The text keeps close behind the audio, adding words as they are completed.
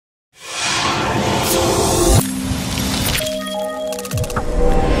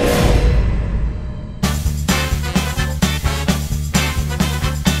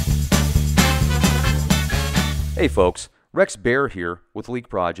Hey folks, Rex Bear here with Leak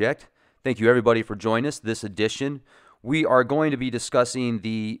Project. Thank you everybody for joining us this edition. We are going to be discussing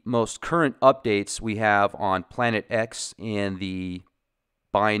the most current updates we have on Planet X and the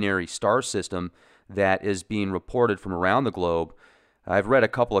binary star system that is being reported from around the globe. I've read a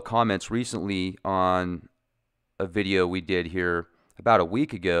couple of comments recently on a video we did here about a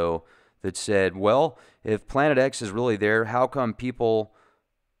week ago that said, well, if Planet X is really there, how come people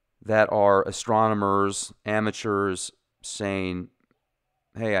that are astronomers, amateurs, saying,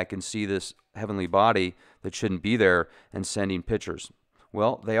 hey, I can see this heavenly body that shouldn't be there, and sending pictures?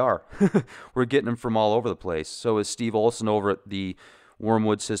 Well, they are. We're getting them from all over the place. So is Steve Olson over at the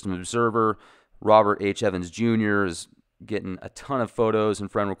Wormwood System Observer. Robert H. Evans Jr. is getting a ton of photos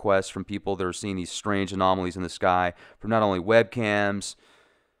and friend requests from people that are seeing these strange anomalies in the sky from not only webcams,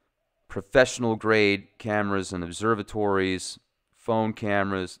 professional grade cameras and observatories, phone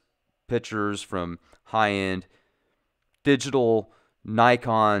cameras, pictures from high-end digital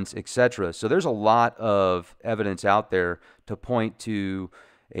Nikons, etc. So there's a lot of evidence out there to point to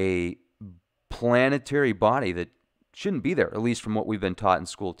a planetary body that shouldn't be there, at least from what we've been taught in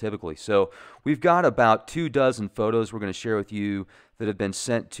school typically. So we've got about 24 photos we're going to share with you that have been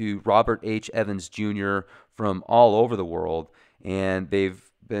sent to Robert H. Evans Jr. from all over the world, and they've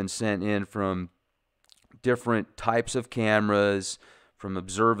been sent in from different types of cameras, from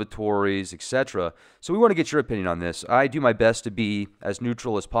observatories, etc. So we want to get your opinion on this. I do my best to be as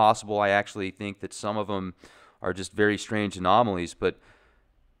neutral as possible. I actually think that some of them are just very strange anomalies, but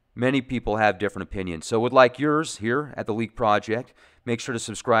many people have different opinions. So would like yours here at the Leak Project. Make sure to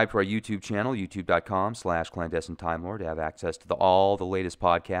subscribe to our YouTube channel, youtube.com/clandestineTimeLord, to have access to all the latest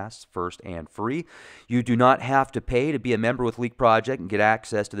podcasts, first and free. You do not have to pay to be a member with Leak Project and get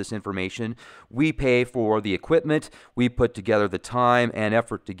access to this information. We pay for the equipment. We put together the time and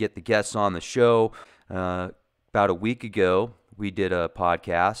effort to get the guests on the show. About a week ago, we did a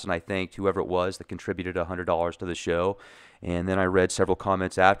podcast, and I thanked whoever it was that contributed $100 to the show. And then I read several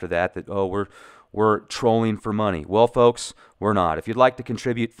comments after that oh, we're trolling for money. Well, folks, we're not. If you'd like to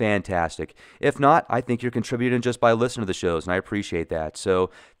contribute, fantastic. If not, I think you're contributing just by listening to the shows, and I appreciate that. So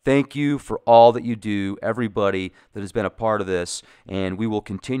thank you for all that you do, everybody that has been a part of this, and we will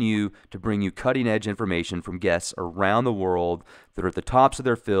continue to bring you cutting-edge information from guests around the world that are at the tops of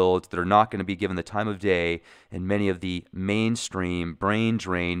their fields, that are not going to be given the time of day in many of the mainstream,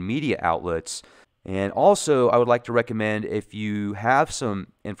 brain-drain media outlets. And also, I would like to recommend, if you have some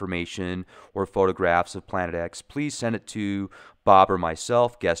information or photographs of Planet X, please send it to Bob or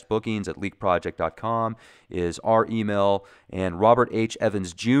myself. Guestbookings@leakproject.com is our email, and Robert H.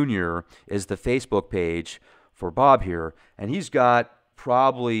 Evans Jr. is the Facebook page for Bob here. And he's got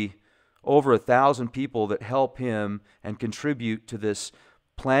probably over 1,000 people that help him and contribute to this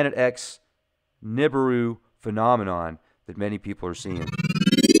Planet X Nibiru phenomenon that many people are seeing.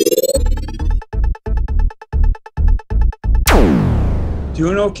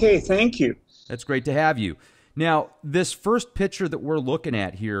 Doing okay, thank you. That's great to have you. Now, this first picture that we're looking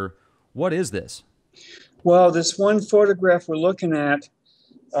at here, what is this? Well, this one photograph we're looking at,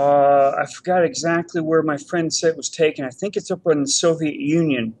 I forgot exactly where my friend said it was taken. I think it's up in the Soviet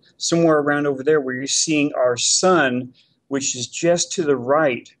Union, somewhere around over there, where you're seeing our sun, which is just to the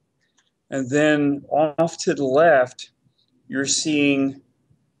right. And then off to the left, you're seeing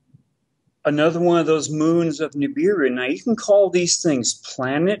another one of those moons of Nibiru. Now, you can call these things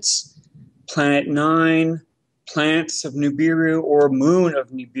planets, Planet 9, planets of Nibiru, or moon of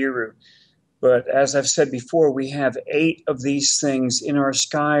Nibiru. But as I've said before, we have 8 of these things in our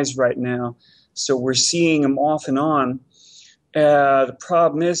skies right now. So we're seeing them off and on. The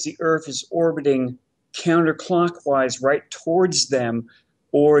problem is the Earth is orbiting counterclockwise right towards them,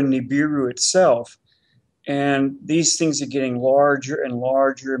 or Nibiru itself. And these things are getting larger and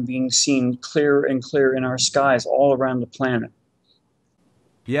larger and being seen clearer and clearer in our skies all around the planet.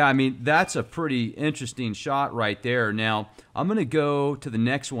 Yeah, I mean, that's a pretty interesting shot right there. Now, I'm going to go to the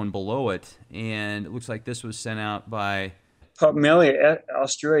next one below it, and it looks like this was sent out by Papua,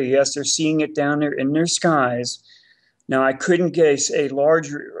 Australia. Yes, they're seeing it down there in their skies. Now, I couldn't get a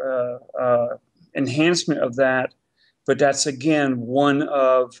larger enhancement of that, but that's, again, one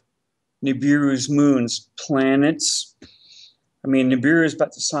of Nibiru's moons, planets. I mean, Nibiru is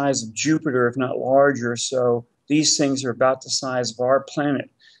about the size of Jupiter, if not larger, so these things are about the size of our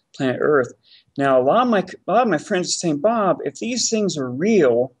planet, planet Earth. Now, a lot of my friends are saying, Bob, if these things are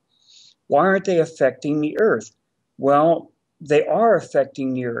real, why aren't they affecting the Earth? Well, they are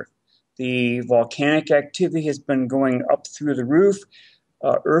affecting the Earth. The volcanic activity has been going up through the roof.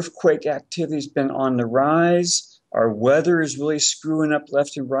 Earthquake activity has been on the rise. Our weather is really screwing up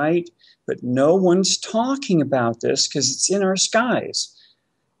left and right. but no one's talking about this because it's in our skies.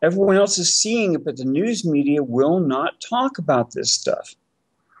 Everyone else is seeing it, but the news media will not talk about this stuff.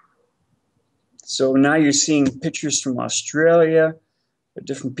 So now you're seeing pictures from Australia,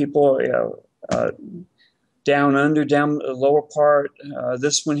 different people, down under, down the lower part.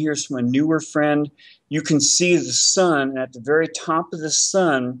 This one here is from a newer friend. You can see the sun, and at the very top of the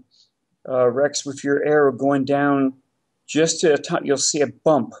sun, Rex, with your arrow going down just to the top, you'll see a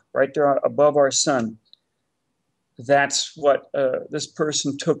bump right there above our sun. That's what this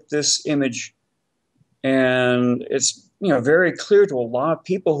person took this image, and it's very clear to a lot of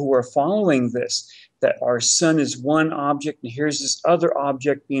people who are following this that our sun is one object, and here's this other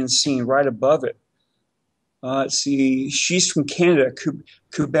object being seen right above it. Let's see, she's from Canada,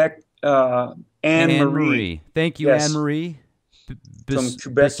 Quebec. Anne-Marie. Thank you, yes. Anne-Marie. From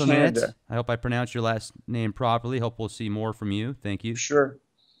Quebec, Bissonnette. Canada. I hope I pronounced your last name properly. Hope we'll see more from you. Thank you. Sure.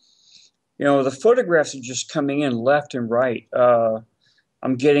 The photographs are just coming in left and right.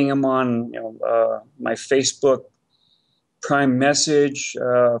 I'm getting them on my Facebook Prime Message,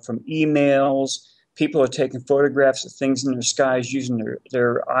 from emails. People are taking photographs of things in their skies using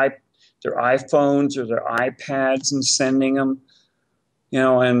their iPhones or their iPads and sending them.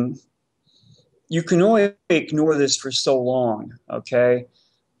 And you can only ignore this for so long, okay?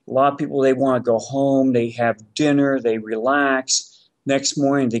 A lot of people, they want to go home, they have dinner, they relax. Next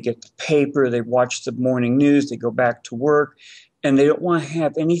morning, they get the paper, they watch the morning news, they go back to work, and they don't want to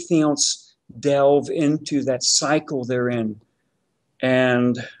have anything else delve into that cycle they're in.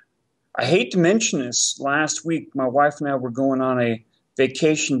 And I hate to mention this. Last week, my wife and I were going on a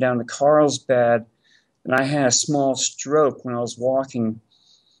vacation down to Carlsbad, and I had a small stroke when I was walking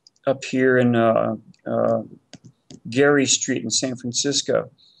up here in Gary Street in San Francisco.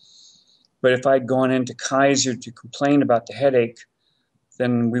 But if I'd gone into Kaiser to complain about the headache,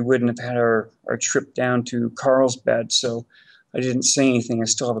 then we wouldn't have had our trip down to Carlsbad. So I didn't say anything. I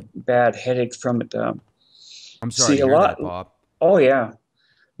still have a bad headache from it. I'm sorry to hear that, Bob. Oh, yeah.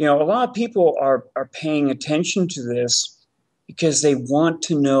 A lot of people are paying attention to this because they want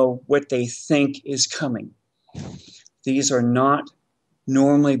to know what they think is coming. These are not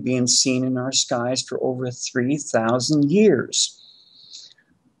normally being seen in our skies for over 3,000 years.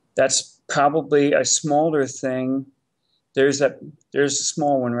 That's probably a smaller thing. There's a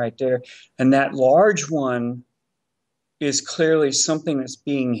small one right there. And that large one is clearly something that's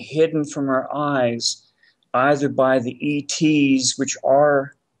being hidden from our eyes, either by the ETs, which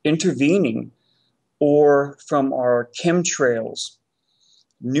are intervening, or from our chemtrails.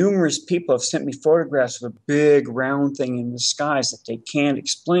 Numerous people have sent me photographs of a big round thing in the skies that they can't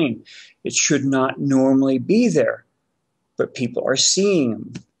explain. It should not normally be there, but people are seeing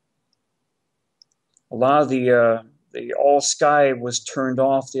them. A lot of the all sky was turned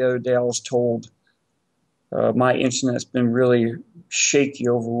off the other day, I was told. My internet's been really shaky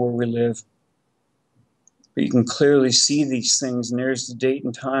over where we live. But you can clearly see these things, and there's the date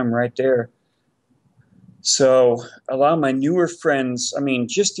and time right there. So a lot of my newer friends,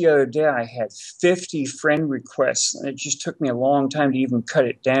 just the other day I had 50 friend requests, and it just took me a long time to even cut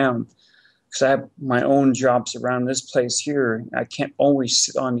it down because I have my own jobs around this place here. I can't always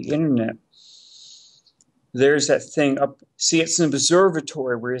sit on the internet. There's that thing up. See, it's an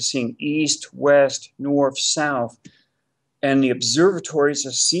observatory where you're seeing east, west, north, south. And the observatories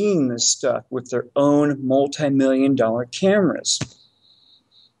are seeing this stuff with their own multi-million-dollar cameras.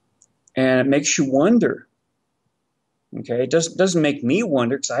 And it makes you wonder. Okay, it doesn't make me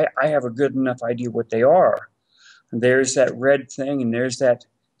wonder because I have a good enough idea what they are. And there's that red thing, and there's that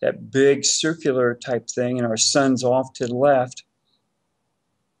big circular type thing, and our sun's off to the left.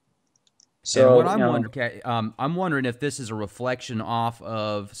 So and what I'm wondering if this is a reflection off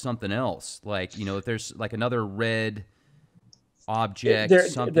of something else, like if there's like another red object.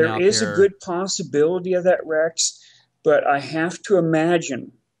 There is a good possibility of that, Rex, but I have to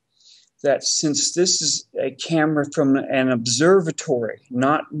imagine that since this is a camera from an observatory,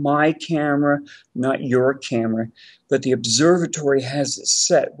 not my camera, not your camera, but the observatory has it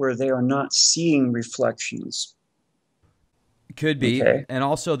set where they are not seeing reflections. Could be. Okay. And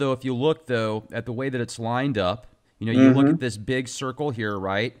also, though, if you look, though, at the way that it's lined up, you look at this big circle here,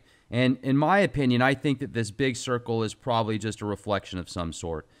 right? And in my opinion, I think that this big circle is probably just a reflection of some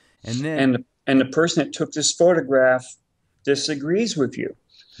sort. And then, and the person that took this photograph disagrees with you.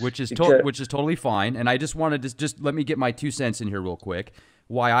 Which is totally fine. And I just wanted to just let me get my 2 cents in here real quick.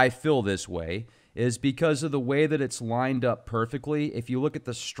 Why I feel this way is because of the way that it's lined up perfectly. If you look at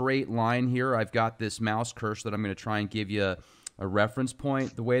the straight line here, I've got this mouse cursor that I'm going to try and give you a reference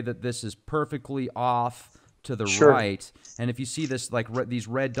point. The way that this is perfectly off to the Sure. right. And if you see this, like these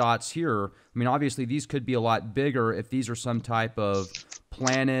red dots here, I mean, obviously these could be a lot bigger if these are some type of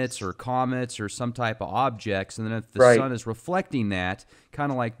planets or comets or some type of objects. And then if the Right. sun is reflecting that,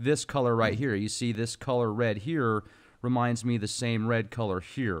 kind of like this color right here, you see this color red here reminds me of the same red color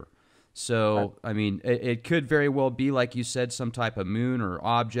here. So, I mean, it could very well be, like you said, some type of moon or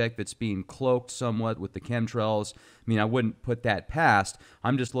object that's being cloaked somewhat with the chemtrails. I mean, I wouldn't put that past.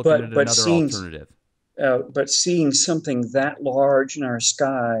 I'm just looking at But another seeing alternative. seeing something that large in our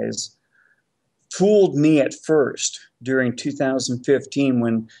skies fooled me at first during 2015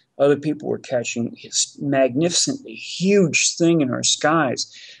 when other people were catching this magnificently huge thing in our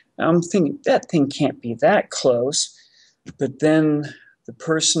skies. I'm thinking that thing can't be that close. But then the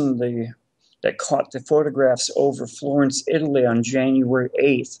person that caught the photographs over Florence, Italy on January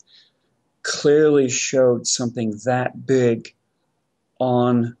 8th clearly showed something that big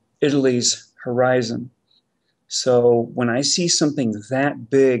on Italy's horizon. So when I see something that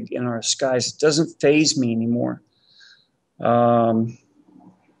big in our skies, it doesn't faze me anymore. I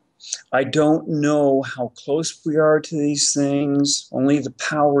don't know how close we are to these things. Only the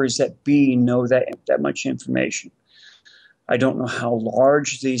powers that be know that much information. I don't know how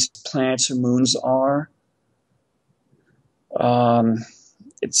large these planets or moons are.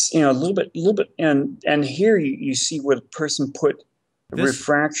 It's a little bit, and here you see where the person put a This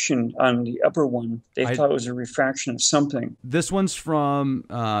refraction on the upper one. They I thought it was a refraction of something. This one's from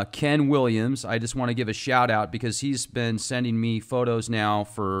Ken Williams. I just want to give a shout out because he's been sending me photos now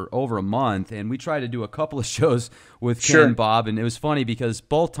for over a month, and we tried to do a couple of shows with Ken, Bob, and it was funny because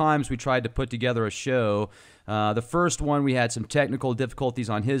both times we tried to put together a show. The first one, we had some technical difficulties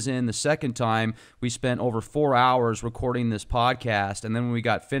on his end. The second time, we spent over 4 hours recording this podcast, and then when we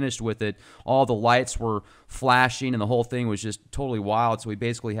got finished with it, all the lights were flashing, and the whole thing was just totally wild, so we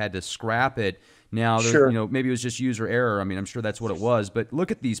basically had to scrap it. Now, maybe it was just user error. I mean, I'm sure that's what it was. But look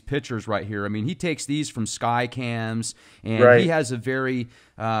at these pictures right here. I mean, he takes these from sky cams, and he has a very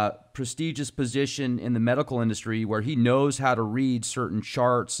prestigious position in the medical industry where he knows how to read certain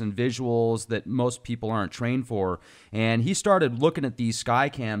charts and visuals that most people aren't trained for. And he started looking at these sky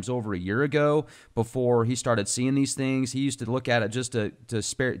cams over a year ago before he started seeing these things. He used to look at it just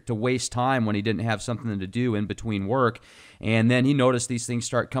to waste time when he didn't have something to do in between work. And then he noticed these things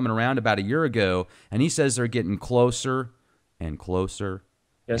start coming around about a year ago, and he says they're getting closer and closer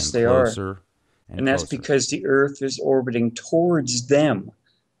Yes, and they closer are. and That's closer. because the Earth is orbiting towards them.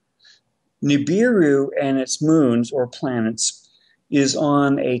 Nibiru and its moons or planets is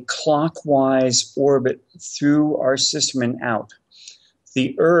on a clockwise orbit through our system and out.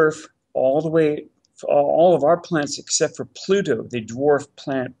 The Earth, all of our planets except for Pluto, the dwarf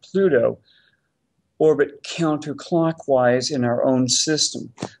planet Pluto, orbit counterclockwise in our own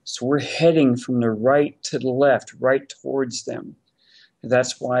system. So we're heading from the right to the left, right towards them.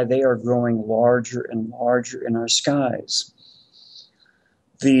 That's why they are growing larger and larger in our skies.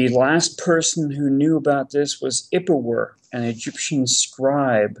 The last person who knew about this was Ipawer, an Egyptian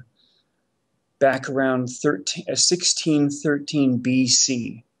scribe, back around 1613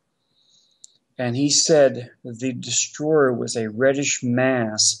 BC. And he said that the destroyer was a reddish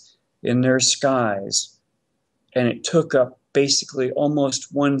mass in their skies, and it took up basically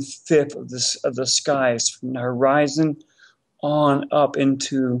almost 1/5 of the skies from the horizon on up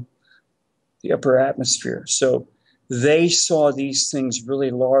into the upper atmosphere. So they saw these things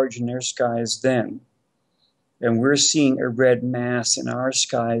really large in their skies then, and we're seeing a red mass in our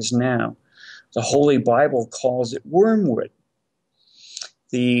skies now. The Holy Bible calls it wormwood.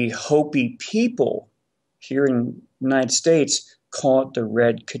 The Hopi people here in the United States call it the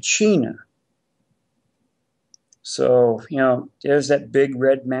red kachina. So, there's that big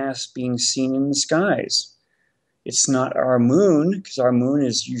red mass being seen in the skies. It's not our moon, because our moon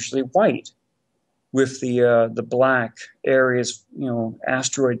is usually white with the black areas,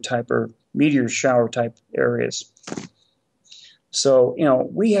 asteroid type or meteor shower type areas. So,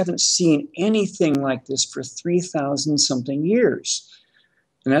 we haven't seen anything like this for 3,000 something years.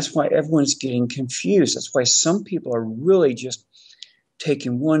 And that's why everyone's getting confused. That's why some people are really just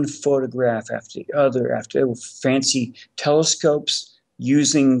taking one photograph after the other, after fancy telescopes,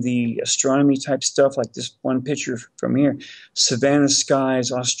 using the astronomy type stuff, like this one picture from here, Savannah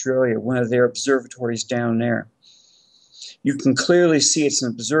Skies, Australia, one of their observatories down there. You can clearly see it's an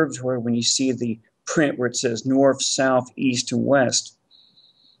observatory when you see the print where it says north, south, east, and west.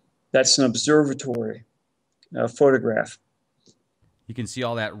 That's an observatory photograph. You can see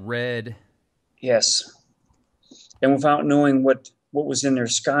all that red. Yes. And without knowing what was in their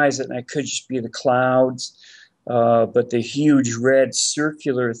skies, that could just be the clouds. But the huge red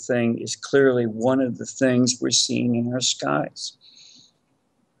circular thing is clearly one of the things we're seeing in our skies.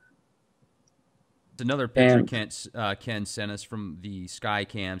 Another picture And Ken sent us from the sky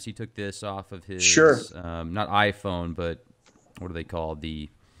cams. He took this off of sure, his not iPhone, but what are they called? The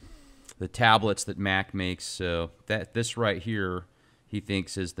tablets that Mac makes. So this right here, he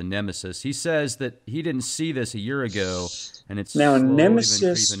thinks is the Nemesis. He says that he didn't see this a year ago, and it's now slowly been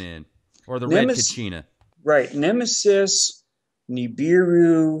Nemesis, creeping in. Or the red Nemesis, kachina. right? Nemesis,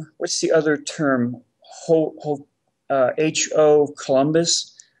 Nibiru. What's the other term? Ho,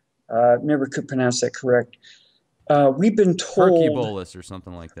 Columbus. Never could pronounce that correct. We've been told. Hercubolus or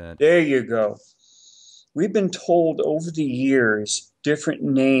something like that. There you go. We've been told over the years different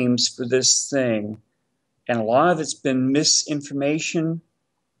names for this thing, and a lot of it's been misinformation.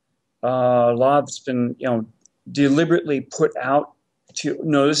 A lot of it's been, deliberately put out to,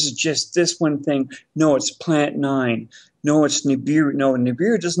 no, this is just this one thing. No, it's Planet Nine. No, it's Nibiru. No,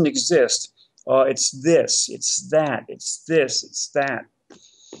 Nibiru doesn't exist. It's this, it's that, it's this, it's that.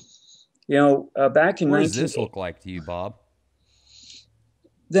 Back in What does this look like to you, Bob?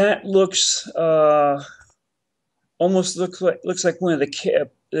 That looks almost looks like one of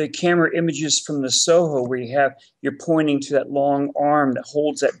the camera images from the Soho, where you're pointing to that long arm that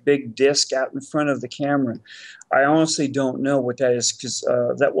holds that big disc out in front of the camera. I honestly don't know what that is, because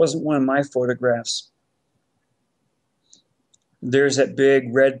that wasn't one of my photographs. There's that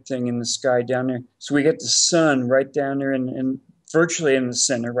big red thing in the sky down there. So we get the sun right down there and virtually in the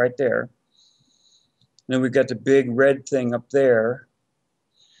center right there. And then we've got the big red thing up there.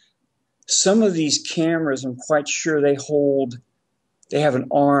 Some of these cameras, I'm quite sure they have an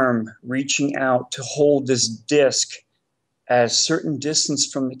arm reaching out to hold this disc at a certain distance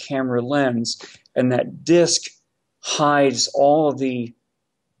from the camera lens, and that disc hides all of the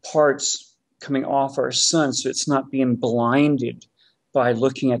parts coming off our sun, so it's not being blinded by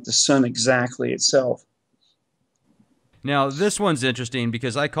looking at the sun exactly itself. Now, this one's interesting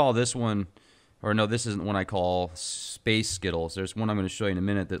because I call this one, or no, this isn't one I call Space Skittles. There's one I'm going to show you in a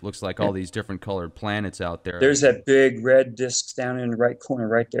minute that looks like all these different colored planets out there. There's that big red disc down in the right corner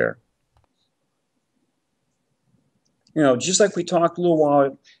right there. Just like we talked a little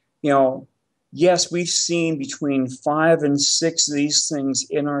while, yes, we've seen between 5 and 6 of these things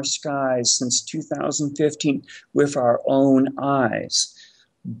in our skies since 2015 with our own eyes.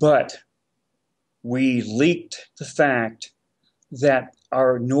 But we leaked the fact that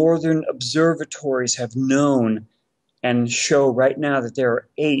our northern observatories have known and show right now that there are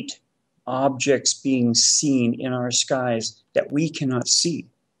 8 objects being seen in our skies that we cannot see.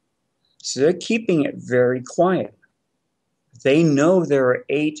 So they're keeping it very quiet. They know there are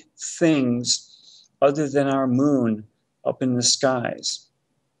 8 things other than our moon up in the skies.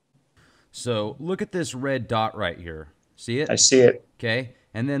 So look at this red dot right here. See it? I see it. Okay.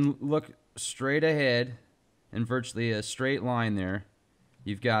 And then look straight ahead in virtually a straight line there.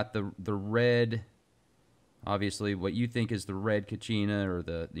 You've got the red, obviously what you think is the red kachina, or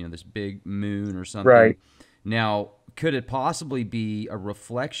the this big moon or something. Right. Now, could it possibly be a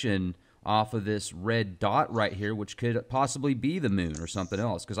reflection off of this red dot right here, which could possibly be the moon or something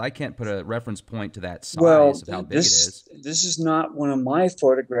else? Because I can't put a reference point to that size of how big it is. This is not one of my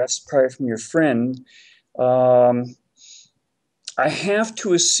photographs, probably from your friend. I have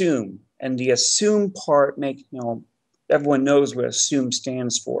to assume, and the assume part everyone knows what assume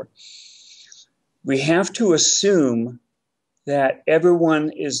stands for. We have to assume that everyone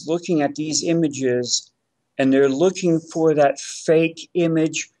is looking at these images and they're looking for that fake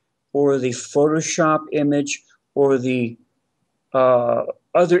image or the Photoshop image or the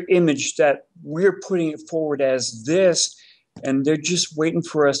other image that we're putting it forward as this, and they're just waiting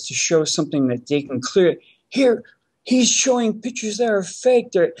for us to show something that they can clear. Here, he's showing pictures that are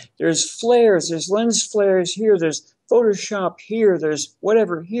fake. There's flares, there's lens flares here, there's Photoshop here, there's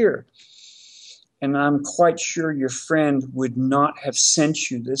whatever here. And I'm quite sure your friend would not have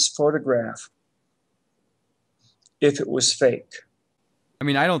sent you this photograph if it was fake. I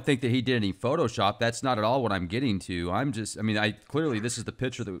mean, I don't think that he did any Photoshop. That's not at all what I'm getting to. Clearly this is the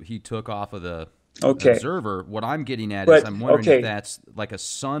picture that he took off of the observer. What I'm getting at is I'm wondering if that's like a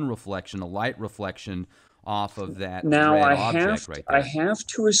sun reflection, a light reflection off of that red object right there. I have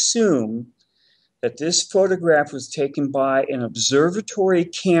to assume that this photograph was taken by an observatory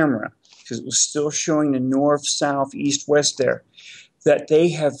camera, because it was still showing the north, south, east, west there, that they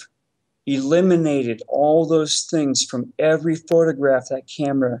have eliminated all those things from every photograph that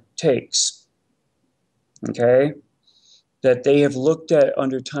camera takes. Okay? That they have looked at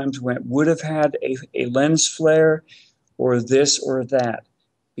under times when it would have had a lens flare or this or that.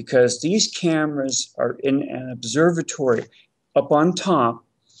 because these cameras are in an observatory up on top,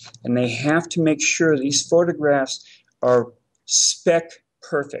 and they have to make sure these photographs are spec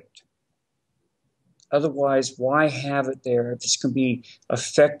perfect. Otherwise, why have it there if it's going to be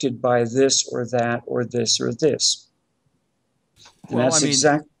affected by this or that or this or this? And Well, I that's mean,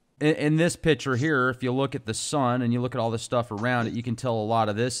 exactly in this picture here, if you look at the sun and you look at all the stuff around it, you can tell a lot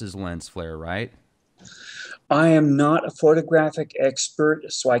of this is lens flare, right? I am not a photographic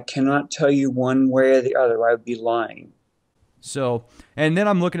expert, so I cannot tell you one way or the other. I would be lying. So, and then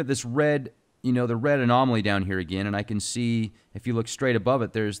I'm looking at this red, the red anomaly down here again, and I can see if you look straight above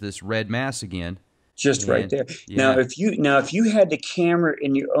it, there's this red mass again. Just right And there. yeah, Now if you had the camera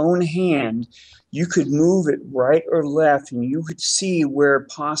in your own hand, you could move it right or left, and you could see where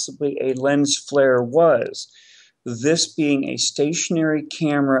possibly a lens flare was. This being a stationary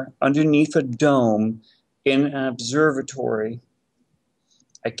camera underneath a dome in an observatory,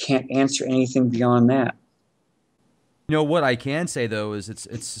 I can't answer anything beyond that. what I can say though is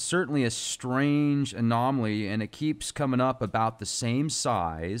it's certainly a strange anomaly, and it keeps coming up about the same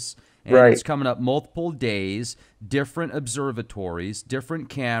size. And Right. it's coming up multiple days, different observatories, different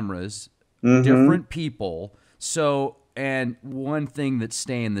cameras, Mm-hmm. different people. So, and one thing that's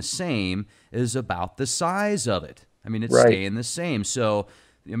staying the same is about the size of it. I mean, it's Right. staying the same. So,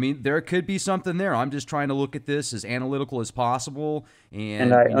 I mean, there could be something there. I'm just trying to look at this as analytical as possible.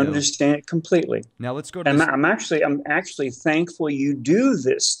 And And, I understand it completely. now let's go to And this. I'm actually thankful you do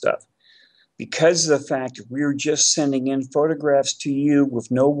this stuff, because of the fact that we were just sending in photographs to you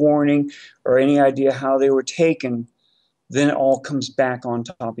with no warning or any idea how they were taken. Then it all comes back on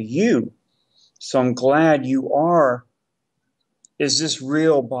top of you. So I'm glad you are. Is this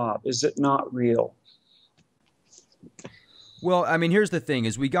real, Bob? Is it not real? Well, I mean, here's the thing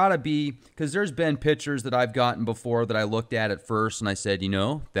is we got to be, because there's been pictures that I've gotten before that I looked at first and I said,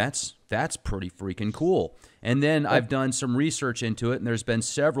 that's pretty freaking cool. And then I've done some research into it, and there's been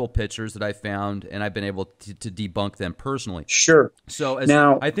several pictures that I found, and I've been able to debunk them personally. Sure. So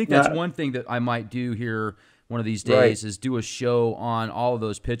Now, I think that's one thing that I might do here one of these days, right. is do a show on all of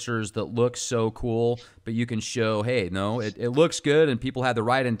those pictures that look so cool, but you can show, hey, no, it looks good, and people had the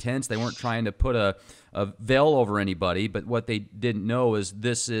right intents. They weren't trying to put a veil over anybody, but what they didn't know is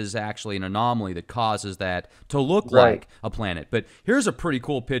this is actually an anomaly that causes that to look Right. like a planet. But here's a pretty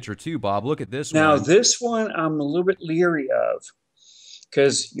cool picture too, Bob. Look at this Now, one. this one I'm a little bit leery of,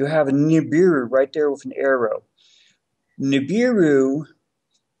 because you have a Nibiru right there with an arrow. Nibiru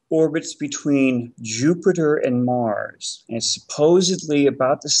orbits between Jupiter and Mars, and it's supposedly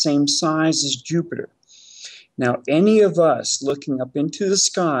about the same size as Jupiter. Now, any of us looking up into the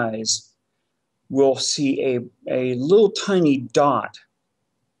skies will see a little tiny dot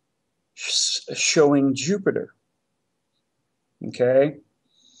showing Jupiter. Okay?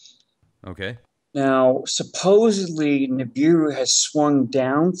 Okay. Now, supposedly, Nibiru has swung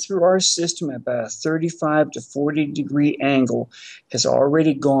down through our system at about a 35 to 40 degree angle, has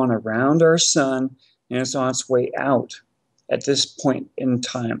already gone around our sun, and is on its way out at this point in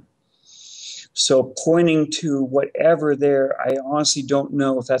time. So, pointing to whatever there, I honestly don't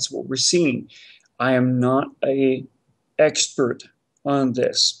know if that's what we're seeing. I am not an expert on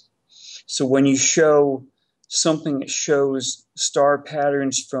this. So, when you show something that shows star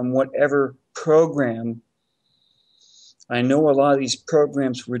patterns from whatever program, I know a lot of these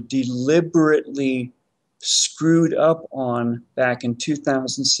programs were deliberately screwed up on back in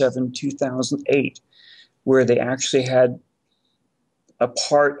 2007, 2008, where they actually had a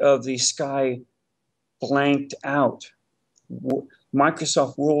part of the sky blanked out.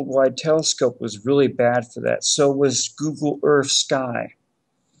 Microsoft Worldwide Telescope was really bad for that. So was Google Earth Sky.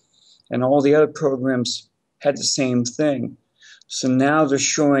 And all the other programs had the same thing. So now they're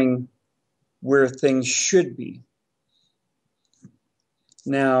showing where things should be.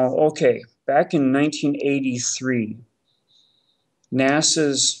 Now, okay, back in 1983,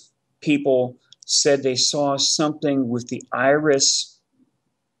 NASA's people said they saw something with the IRIS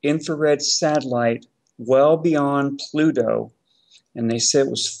infrared satellite well beyond Pluto, and they said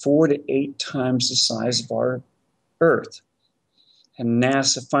it was 4 to 8 times the size of our Earth. And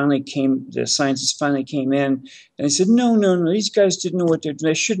NASA the scientists finally came in, and they said, no, these guys didn't know what they're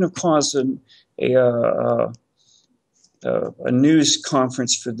doing. They shouldn't have caused a news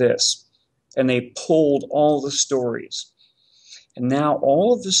conference for this. And they pulled all the stories. And now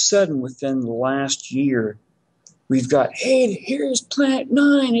all of a sudden, within the last year, we've got, hey, here's Planet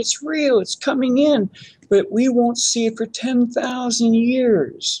 9. It's real. It's coming in. But we won't see it for 10,000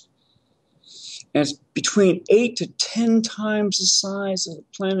 years. And it's between 8 to 10 times the size of the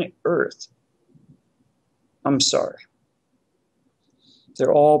planet Earth. I'm sorry.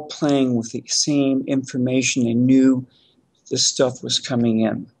 They're all playing with the same information. They knew this stuff was coming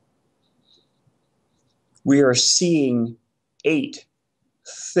in. We are seeing 8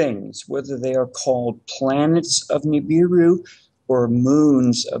 things, whether they are called planets of Nibiru or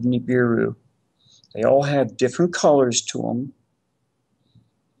moons of Nibiru. They all have different colors to them,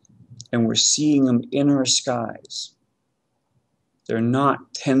 and we're seeing them in our skies. They're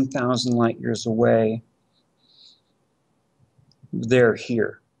not 10,000 light years away. They're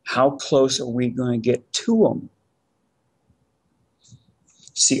here. How close are we going to get to them?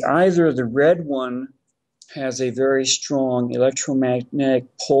 See, either the red one has a very strong electromagnetic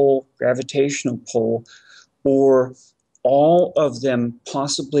pull, gravitational pull, or all of them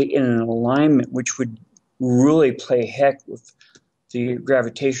possibly in an alignment, which would really play heck with the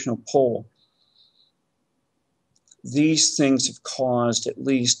gravitational pull. These things have caused at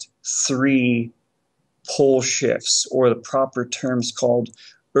least 3 pole shifts, or the proper terms called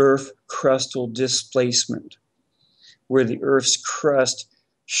Earth crustal displacement, where the Earth's crust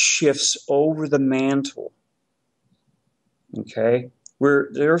shifts over the mantle. Okay? Where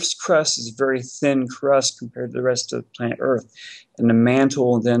the Earth's crust is a very thin crust compared to the rest of the planet Earth. And the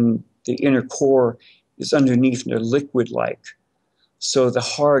mantle, then the inner core, is underneath and they're liquid-like. So the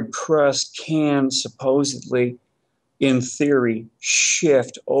hard crust can supposedly, in theory,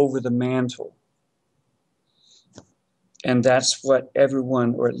 shift over the mantle. And that's what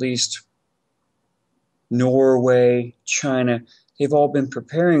everyone, or at least Norway, China, they've all been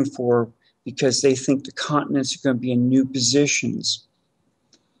preparing for, because they think the continents are going to be in new positions.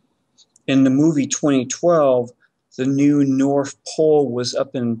 In the movie 2012, the new North Pole was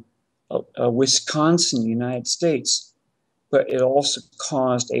up in Wisconsin, United States, but it also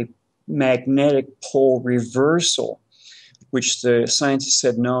caused a magnetic pole reversal, which the scientists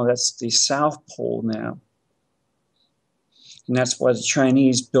said, no, that's the South Pole now. And that's why the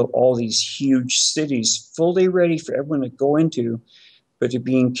Chinese built all these huge cities, fully ready for everyone to go into, but they're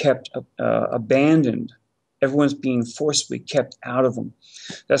being kept abandoned. Everyone's being forcibly kept out of them.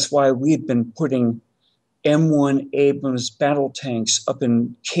 That's why we've been putting M1 Abrams battle tanks up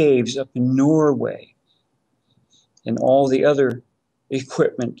in caves up in Norway and all the other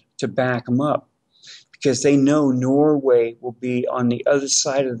equipment to back them up, because they know Norway will be on the other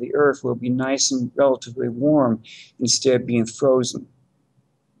side of the earth, will be nice and relatively warm instead of being frozen.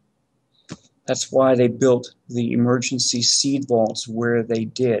 That's why they built the emergency seed vaults where they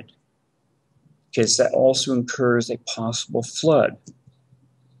did, because that also incurs a possible flood.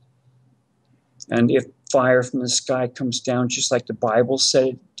 And if fire from the sky comes down, just like the Bible said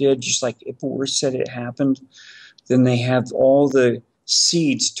it did, just like MORE said it happened, then they have all the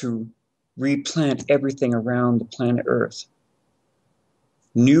seeds to replant everything around the planet Earth.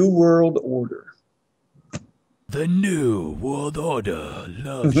 New World Order. The New World Order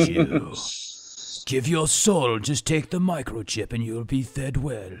loves you. Give your soul, just take the microchip and you'll be fed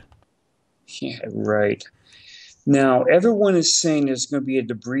well. Yeah, right. Now, everyone is saying there's going to be a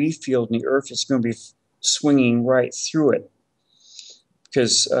debris field in the Earth. It's going to be swinging right through it,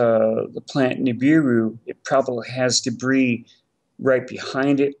 because the planet Nibiru, it probably has debris right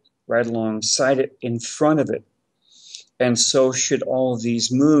behind it, right alongside it, in front of it. And so should all of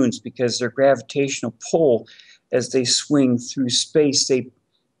these moons, because their gravitational pull, as they swing through space, they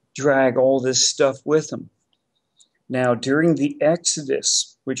drag all this stuff with them. Now, during the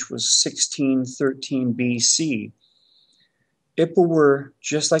Exodus, which was 1613 BC,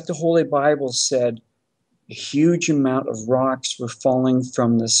 just like the Holy Bible said, a huge amount of rocks were falling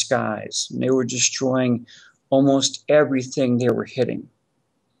from the skies, and they were destroying almost everything they were hitting.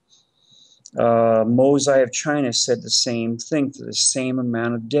 Mosai of China said the same thing for the same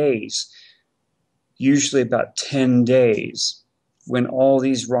amount of days, usually about 10 days, when all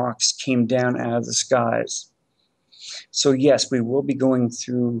these rocks came down out of the skies. So yes, we will be going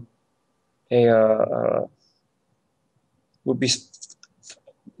through the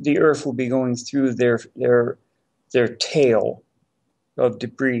Earth will be going through their tail of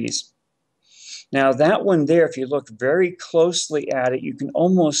debris. Now that one there, if you look very closely at it, you can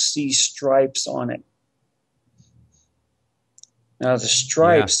almost see stripes on it. Now the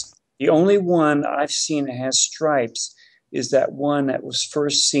stripes, The only one I've seen that has stripes is that one that was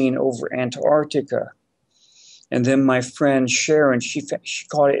first seen over Antarctica. And then my friend Sharon, she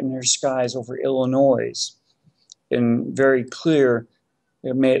caught it in her skies over Illinois. And very clear,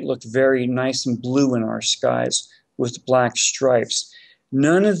 it made it look very nice and blue in our skies with black stripes.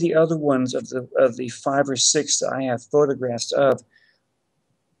 None of the other ones of the 5 or 6 that I have photographs of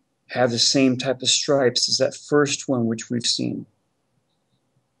have the same type of stripes as that first one which we've seen.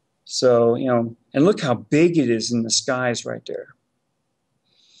 So, and look how big it is in the skies right there.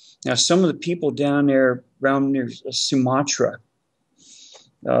 Now, some of the people down there around near Sumatra,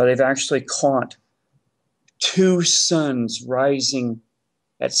 they've actually caught two suns rising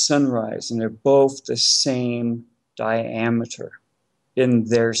at sunrise, and they're both the same diameter in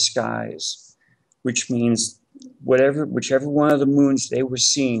their skies, which means whichever one of the moons they were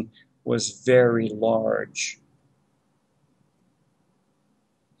seeing was very large.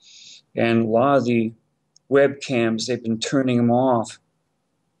 And a lot of the webcams, they've been turning them off.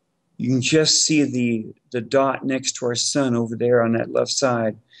 You can just see the dot next to our sun over there on that left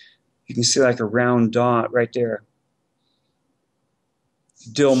side. You can see like a round dot right there.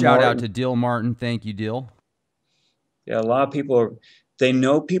 Shout out to Dill Martin. Thank you, Dill. Yeah, a lot of people they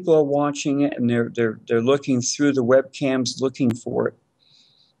know people are watching it, and they're looking through the webcams looking for it,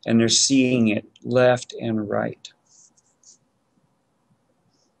 and they're seeing it left and right.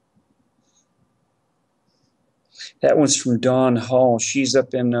 That one's from Dawn Hall. She's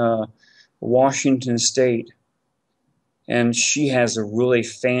up in Washington State, and she has a really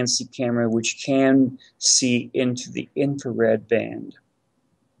fancy camera which can see into the infrared band.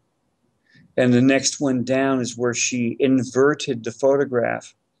 And the next one down is where she inverted the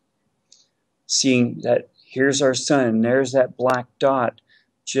photograph, seeing that here's our sun, and there's that black dot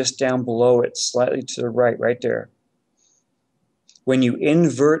just down below it, slightly to the right, right there. When you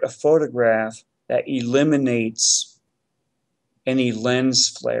invert a photograph, that eliminates any lens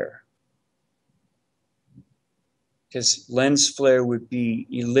flare, because lens flare would be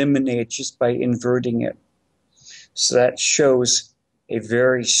eliminated just by inverting it. So that shows a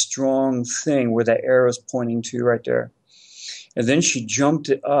very strong thing where that arrow is pointing to right there. And then she jumped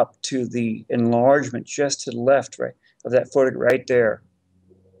it up to the enlargement just to the left, right, of that photograph right there.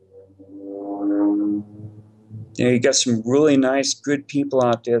 You know, you got some really nice, good people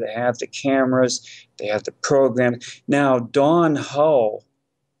out there that have the cameras, they have the programs. Now, Dawn Hull,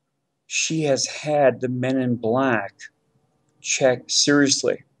 she has had the Men in Black check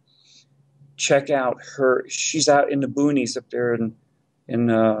out her. She's out in the boonies up there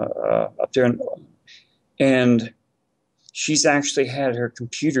and she's actually had her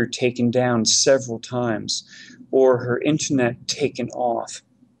computer taken down several times, or her internet taken off.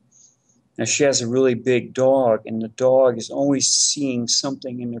 Now, she has a really big dog, and the dog is always seeing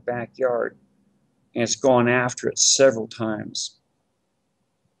something in their backyard, and it's gone after it several times.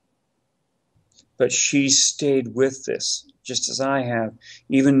 But she stayed with this, just as I have,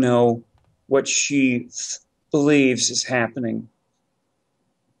 even though what she believes is happening.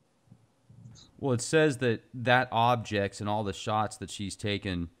 Well, it says that objects and all the shots that she's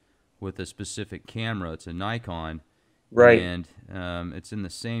taken with a specific camera, it's a Nikon, right? And it's in the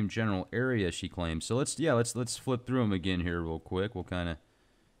same general area, she claims. So let's flip through them again here real quick. We'll kind of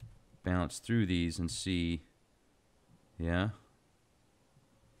bounce through these and see. Yeah.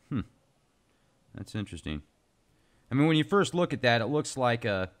 That's interesting. I mean, when you first look at that, it looks like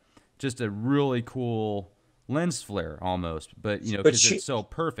just a really cool lens flare almost, but you know, because it's so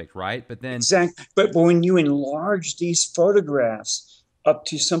perfect, right? But then exactly. But when you enlarge these photographs up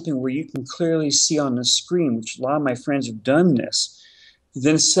to something where you can clearly see on the screen, which a lot of my friends have done this,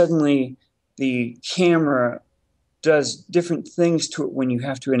 then suddenly the camera does different things to it when you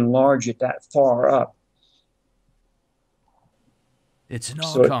have to enlarge it that far up. It's an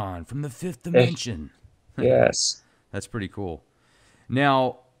icon from the fifth dimension. Yes. That's pretty cool.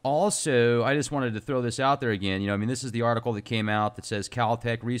 Now, also, I just wanted to throw this out there again. You know, I mean, this is the article that came out that says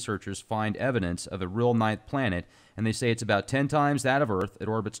Caltech researchers find evidence of a real ninth planet, and they say it's about 10 times that of Earth. It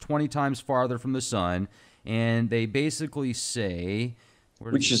orbits 20 times farther from the sun, and they basically say...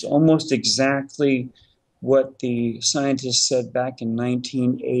 Which is almost exactly what the scientists said back in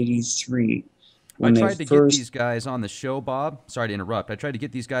 1983. I tried to get these guys on the show, Bob. Sorry to interrupt. I tried to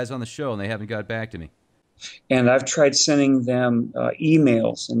get these guys on the show, and they haven't got back to me. And I've tried sending them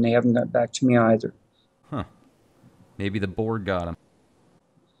emails, and they haven't got back to me either. Huh. Maybe the board got them.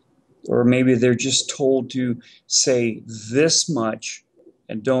 Or maybe they're just told to say this much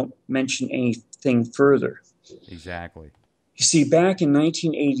and don't mention anything further. Exactly. You see, back in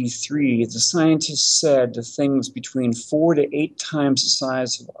 1983, the scientists said the thing was between 4 to 8 times the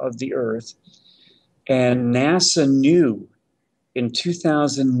size of the Earth. And NASA knew in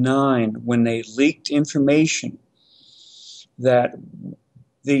 2009, when they leaked information, that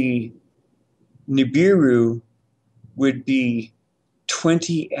the Nibiru would be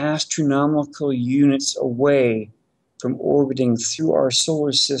 20 astronomical units away from orbiting through our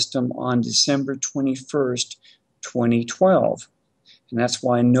solar system on December 21st, 2012. And that's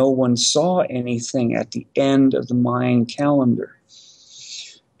why no one saw anything at the end of the Mayan calendar.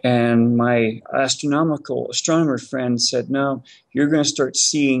 And my astronomer friend said, no, you're going to start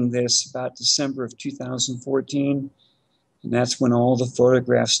seeing this about December of 2014. And that's when all the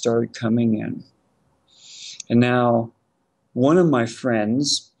photographs started coming in. And now one of my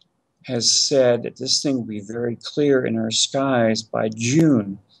friends has said that this thing will be very clear in our skies by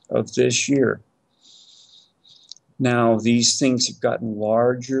June of this year. Now, these things have gotten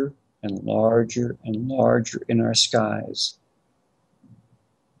larger and larger and larger in our skies.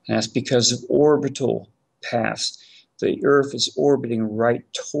 And that's because of orbital paths. The Earth is orbiting right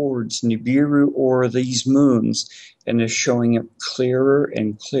towards Nibiru or these moons, and they're showing up clearer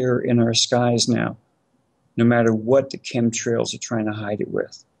and clearer in our skies now, no matter what the chemtrails are trying to hide it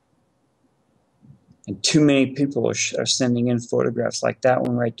with. And too many people are sending in photographs like that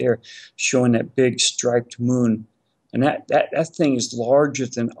one right there, showing that big striped moon. And that thing is larger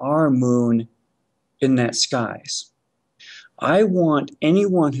than our moon in that skies. I want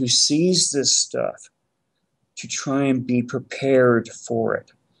anyone who sees this stuff to try and be prepared for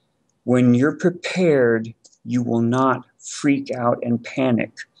it. When you're prepared, you will not freak out and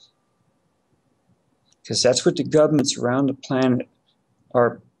panic. Because that's what the governments around the planet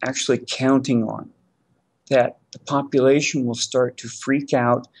are actually counting on. That the population will start to freak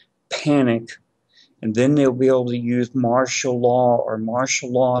out, panic, and then they'll be able to use martial law or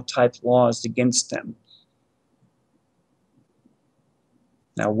martial law type laws against them.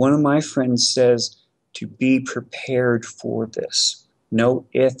 Now, one of my friends says to be prepared for this. No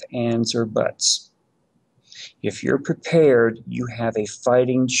ifs, ands, or buts. If you're prepared, you have a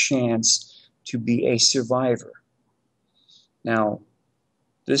fighting chance to be a survivor. Now,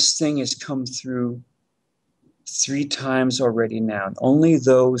 this thing has come through 3 times already now, and only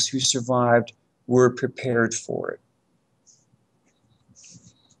those who survived were prepared for it.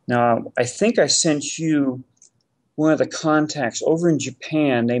 Now, I think I sent you one of the contacts over in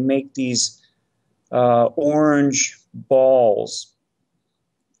Japan. They make these orange balls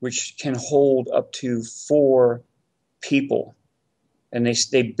which can hold up to 4 people. And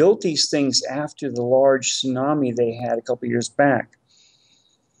they built these things after the large tsunami they had a couple years back.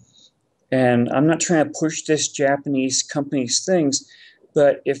 And I'm not trying to push this Japanese company's things,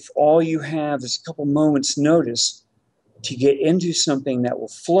 but if all you have is a couple moments notice to get into something that will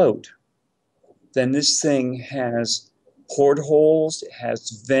float, then this thing has portholes, it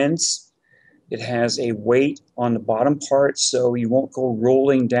has vents, it has a weight on the bottom part so you won't go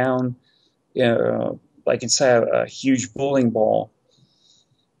rolling down like inside a huge bowling ball.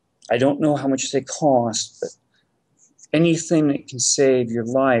 I don't know how much they cost, but anything that can save your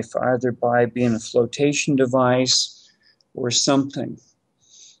life, either by being a flotation device or something.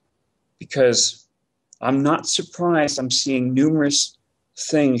 Because I'm not surprised I'm seeing numerous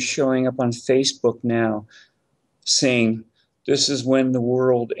things showing up on Facebook now saying, this is when the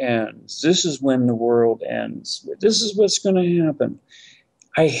world ends. This is when the world ends. This is what's going to happen.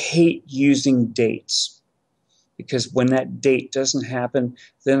 I hate using dates because when that date doesn't happen,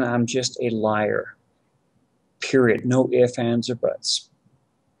 then I'm just a liar. Period. No ifs, ands, or buts.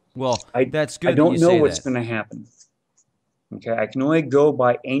 Well, that's good. I don't know what's going to happen. Okay, I can only go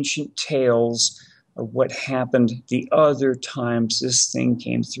by ancient tales of what happened the other times this thing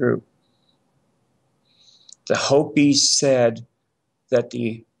came through. The Hopis said that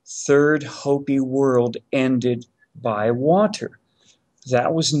the 3rd Hopi world ended by water.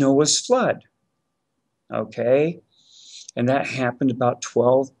 That was Noah's flood. Okay? And that happened about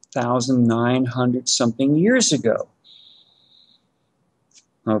 12,900 something years ago.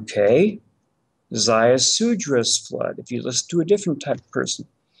 Okay? Zaya Sudra's flood, if you listen to a different type of person.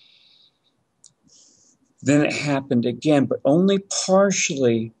 Then it happened again, but only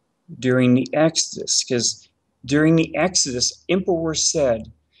partially during the Exodus, because during the Exodus, Emperor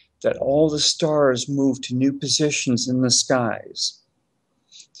said that all the stars moved to new positions in the skies.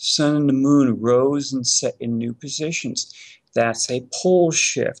 The sun and the moon rose and set in new positions. That's a pole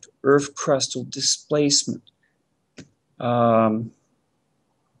shift, earth crustal displacement.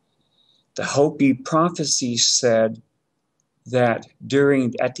 The Hopi prophecy said that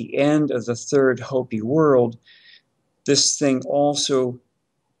at the end of the 3rd Hopi world, this thing also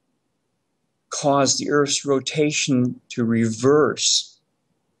caused the Earth's rotation to reverse.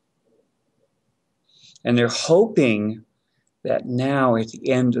 And they're hoping that now at the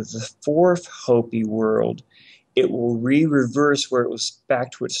end of the 4th Hopi world, it will reverse where it was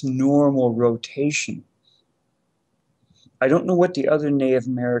back to its normal rotation. I don't know what the other Native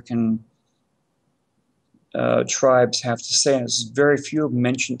American tribes have to say, and very few have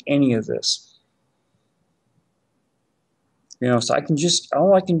mentioned any of this. So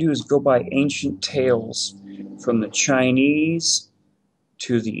all I can do is go by ancient tales from the Chinese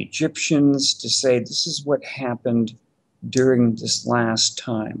to the Egyptians to say this is what happened during this last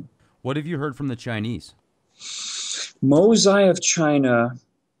time. What have you heard from the Chinese? Mosai of China,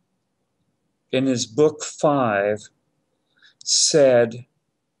 in his book 5, said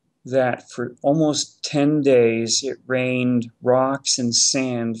that for almost 10 days it rained rocks and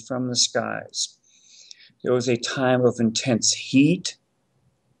sand from the skies. There was a time of intense heat.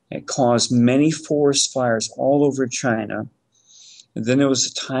 It caused many forest fires all over China. And then there was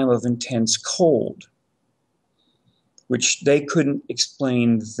a time of intense cold, which they couldn't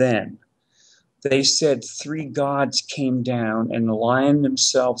explain then. They said 3 gods came down and aligned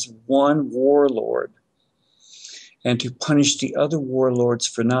themselves one warlord. And to punish the other warlords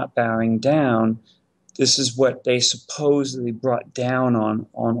for not bowing down, this is what they supposedly brought down on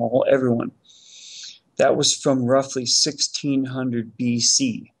everyone. That was from roughly 1600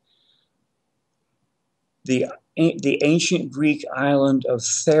 BC. The ancient Greek island of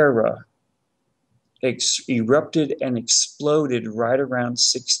Thera erupted and exploded right around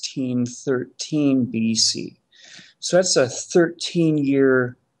 1613 BC. So that's a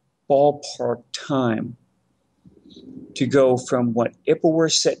 13-year ballpark time to go from what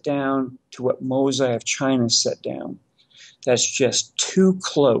Ipuwer set down to what Mosai of China set down. That's just too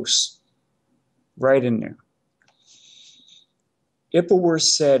close, right in there. Ipuwer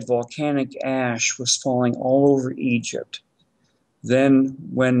said volcanic ash was falling all over Egypt. Then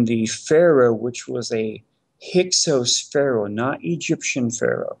when the pharaoh, which was a Hyksos pharaoh, not Egyptian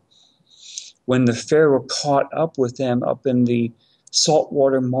pharaoh, when the pharaoh caught up with them up in the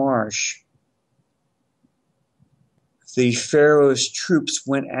saltwater marsh, the pharaoh's troops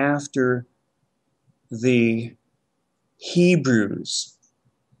went after the Hebrews.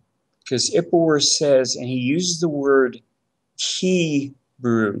 Because Ipuwer says, and he uses the word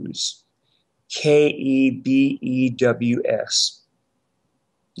Kebews, Kebews.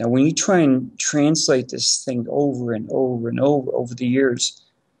 Now, when you try and translate this thing over and over and over the years,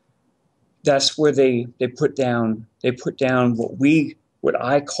 that's where they put down what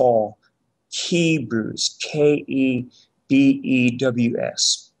I call Kebews, Kebews.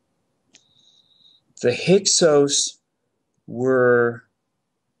 The Hyksos were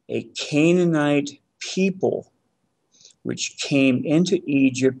a Canaanite people which came into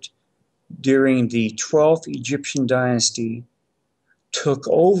Egypt during the 12th Egyptian dynasty, took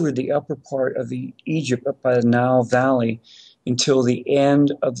over the upper part of Egypt up by the Nile Valley until the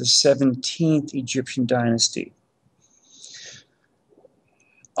end of the 17th Egyptian dynasty.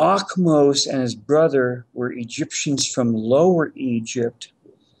 Akhmos and his brother were Egyptians from Lower Egypt.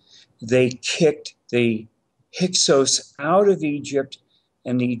 They kicked the Hyksos out of Egypt,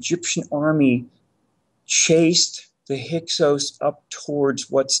 and the Egyptian army chased the Hyksos up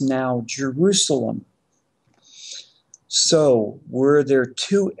towards what's now Jerusalem. So, were there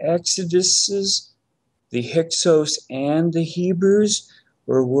 2 exoduses, the Hyksos and the Hebrews,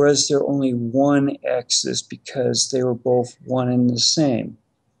 or was there only one exodus because they were both one and the same?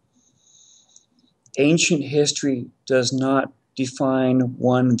 Ancient history does not define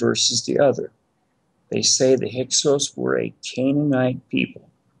one versus the other. They say the Hyksos were a Canaanite people.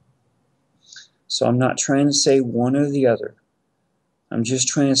 So I'm not trying to say one or the other. I'm just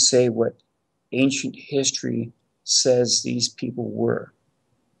trying to say what ancient history says these people were.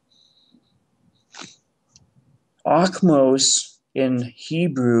 Akhmos in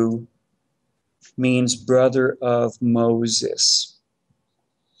Hebrew means brother of Moses.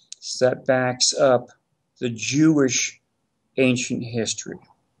 So that backs up the Jewish ancient history,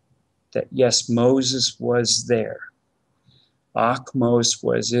 that yes, Moses was there. Akhmos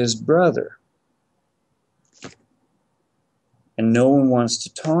was his brother. And no one wants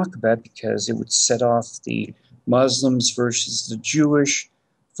to talk about it because it would set off the Muslims versus the Jewish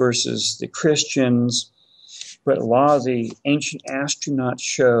versus the Christians. But a lot of the ancient astronaut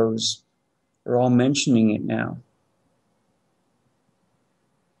shows are all mentioning it now.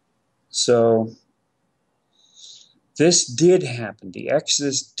 So this did happen. The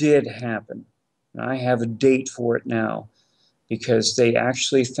Exodus did happen. And I have a date for it now because they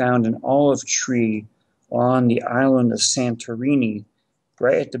actually found an olive tree on the island of Santorini,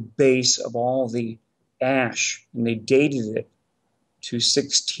 right at the base of all the ash, and they dated it to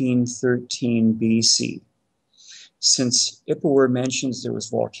 1613 BC. Since Ipuwer mentions there was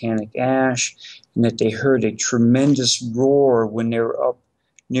volcanic ash and that they heard a tremendous roar when they were up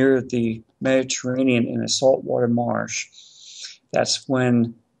near the Mediterranean in a saltwater marsh, that's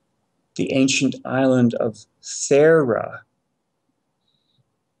when the ancient island of Thera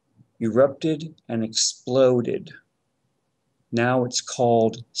erupted and exploded. Now it's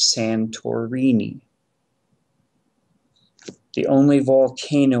called Santorini. The only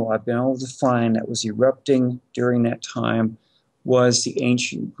volcano I've been able to find that was erupting during that time was the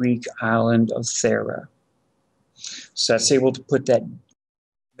ancient Greek island of Thera. So that's able to put that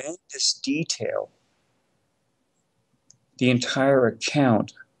tremendous detail, the entire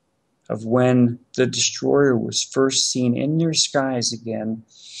account of when the destroyer was first seen in their skies again.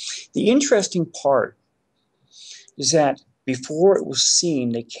 The interesting part is that before it was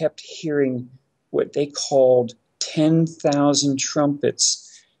seen, they kept hearing what they called 10,000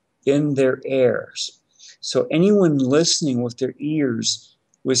 trumpets in their ears. So anyone listening with their ears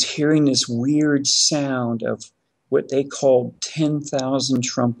was hearing this weird sound of what they called 10,000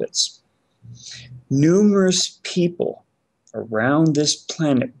 trumpets. Numerous people around this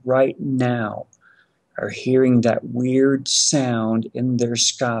planet right now are hearing that weird sound in their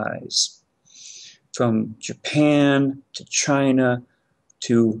skies. From Japan to China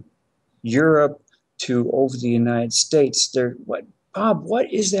to Europe to over the United States. Bob,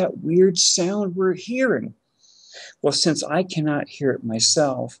 what is that weird sound we're hearing? Well, since I cannot hear it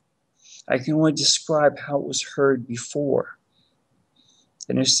myself, I can only describe how it was heard before.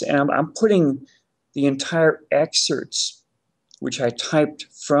 And I'm putting the entire excerpts, which I typed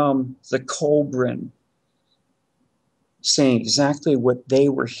from the Colbrin, saying exactly what they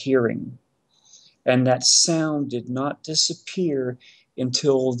were hearing. And that sound did not disappear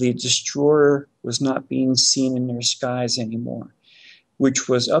until the destroyer was not being seen in their skies anymore, which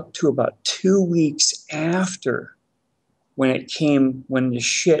was up to about 2 weeks after when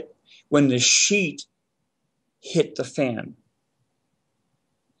the sheet hit the fan.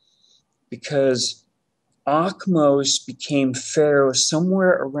 Because Akhmos became pharaoh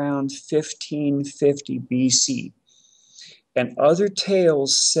somewhere around 1550 BC. And other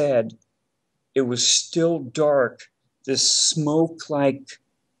tales said it was still dark. This smoke-like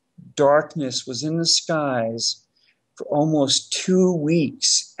darkness was in the skies for almost 2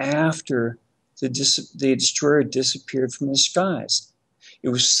 weeks after the destroyer disappeared from the skies. It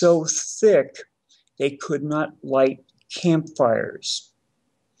was so thick they could not light campfires.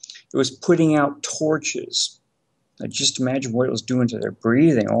 It was putting out torches. Now just imagine what it was doing to their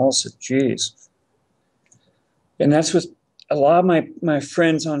breathing also, geez. And that's what a lot of my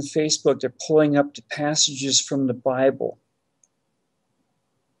friends on Facebook, they're pulling up the passages from the Bible.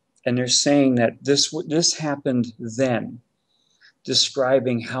 And they're saying that this happened then,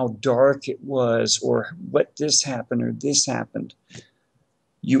 describing how dark it was, or what this happened, or this happened.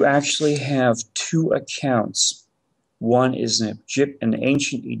 You actually have two accounts. One is an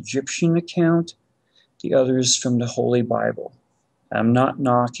ancient Egyptian account. The other is from the Holy Bible. I'm not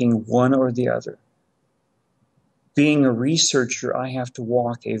knocking one or the other. Being a researcher, I have to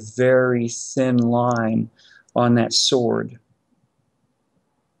walk a very thin line on that sword.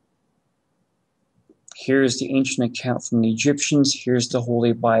 Here's the ancient account from the Egyptians, here's the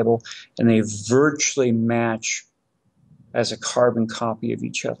Holy Bible, and they virtually match as a carbon copy of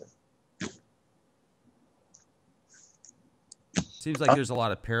each other. Seems like there's a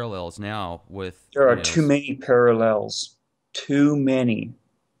lot of parallels now with... There are too many parallels. Too many.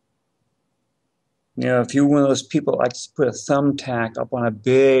 You know, if you're one of those people that likes to put a thumbtack up on a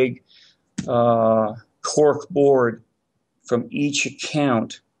big cork board from each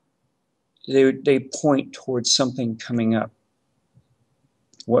account, they point towards something coming up.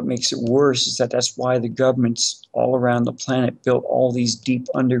 What makes it worse is that that's why the governments all around the planet built all these deep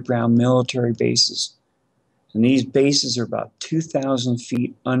underground military bases. And these bases are about 2,000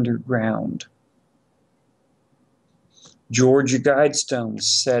 feet underground. Georgia Guidestones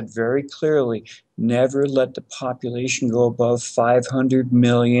said very clearly, never let the population go above 500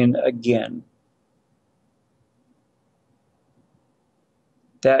 million again.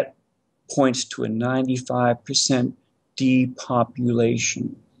 That points to a 95%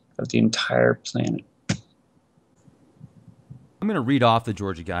 depopulation of the entire planet. I'm going to read off the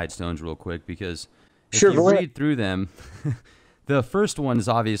Georgia Guidestones real quick because if you read through them, the first one is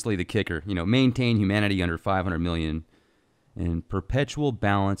obviously the kicker. You know, maintain humanity under 500 million in perpetual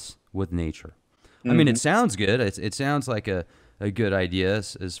balance with nature. I mean, it sounds good. It sounds like a good idea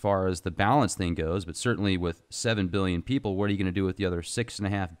as far as the balance thing goes, but certainly with 7 billion people, what are you going to do with the other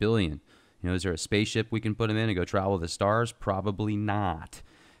 6.5 billion? You know, is there a spaceship we can put them in and go travel the stars? Probably not.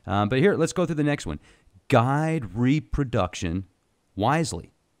 But here, let's go through the next one. Guide reproduction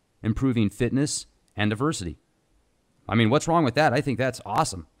wisely, improving fitness and diversity. I mean, what's wrong with that? I think that's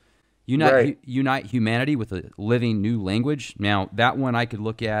awesome. Unite humanity with a living new language. Now, that one I could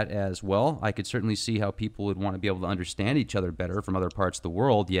look at as well. I could certainly see how people would want to be able to understand each other better from other parts of the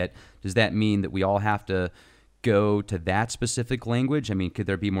world, yet does that mean that we all have to go to that specific language? I mean, could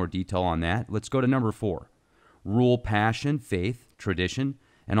there be more detail on that? Let's go to number 4. rule passion, faith, tradition,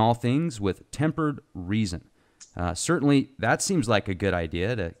 and all things with tempered reason. Certainly, that seems like a good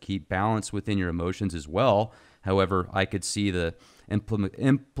idea to keep balance within your emotions as well. However, I could see the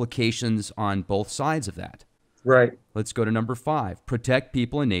implications on both sides of that. Right. Let's go to number 5. Protect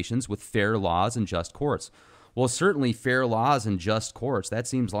people and nations with fair laws and just courts. Well, certainly fair laws and just courts. That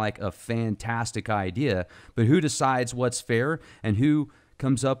seems like a fantastic idea. But who decides what's fair and who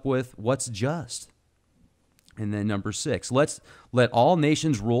comes up with what's just? And then number 6, let all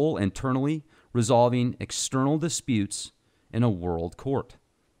nations rule internally, resolving external disputes in a world court.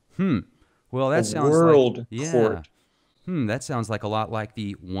 Well, that sounds world like court. That sounds like a lot like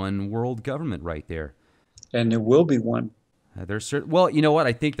the one world government right there. And there will be one. Well, you know what?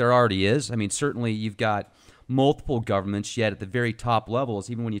 I think there already is. I mean, certainly you've got multiple governments, yet at the very top levels,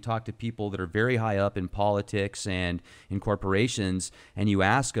 even when you talk to people that are very high up in politics and in corporations, and you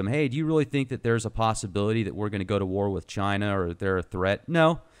ask them, hey, do you really think that there's a possibility that we're going to go to war with China or they're a threat?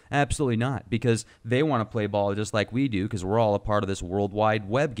 No, absolutely not, because they want to play ball just like we do, because we're all a part of this worldwide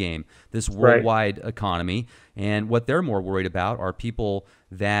web game, this worldwide economy. And what they're more worried about are people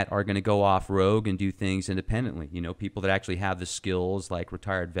that are going to go off rogue and do things independently. You know, people that actually have the skills, like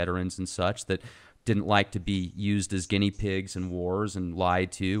retired veterans and such, that didn't like to be used as guinea pigs in wars and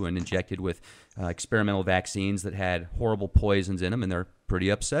lied to and injected with experimental vaccines that had horrible poisons in them, and they're pretty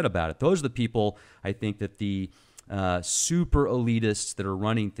upset about it. Those are the people I think that the super elitists that are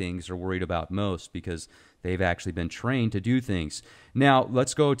running things are worried about most, because they've actually been trained to do things. Now,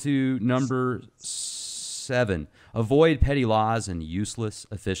 let's go to number 7. Avoid petty laws and useless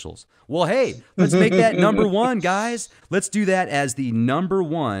officials. Well, hey, let's make that number 1, guys. Let's do that as the number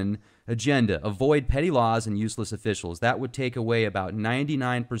 1 agenda. Avoid petty laws and useless officials. That would take away about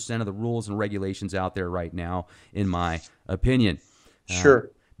 99% of the rules and regulations out there right now, in my opinion. Sure.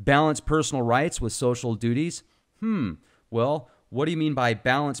 Balance personal rights with social duties. Well, what do you mean by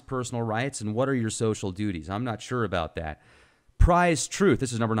balance personal rights, and what are your social duties? I'm not sure about that. Prize truth.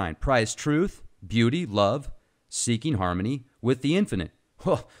 This is number 9. Prize truth, beauty, love, seeking harmony with the infinite.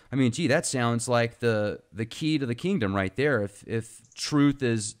 Well, I mean, gee, that sounds like the key to the kingdom right there. If truth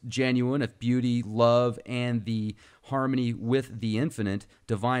is genuine, if beauty, love, and the harmony with the infinite,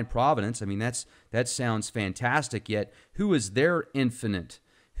 divine providence, I mean, that sounds fantastic. Yet, who is their infinite?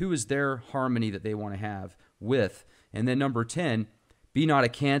 Who is their harmony that they want to have with? And then number 10, be not a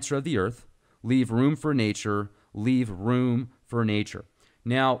cancer of the earth. Leave room for nature. Leave room for nature.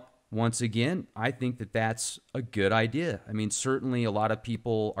 Now, once again, I think that that's a good idea. I mean, certainly a lot of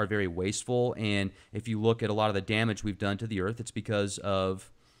people are very wasteful, and if you look at a lot of the damage we've done to the earth, it's because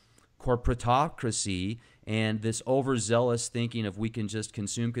of corporatocracy and this overzealous thinking of we can just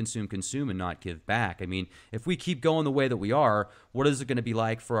consume, consume, consume and not give back. I mean, if we keep going the way that we are, what is it going to be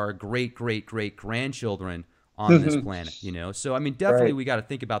like for our great, great, great grandchildren on this planet, you know? So, I mean, definitely we got to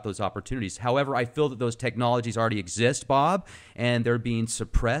think about those opportunities. However, I feel that those technologies already exist, Bob, and they're being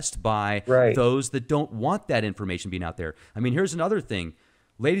suppressed by those that don't want that information being out there. I mean, here's another thing.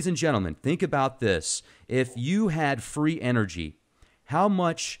 Ladies and gentlemen, think about this. If you had free energy, how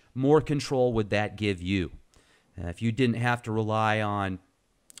much more control would that give you? If you didn't have to rely on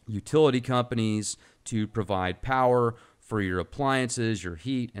utility companies to provide power for your appliances, your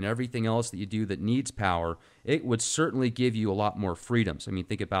heat, and everything else that you do that needs power, it would certainly give you a lot more freedoms. I mean,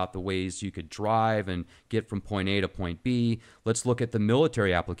 think about the ways you could drive and get from point A to point B. Let's look at the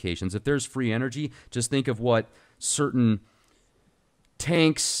military applications. If there's free energy, just think of what certain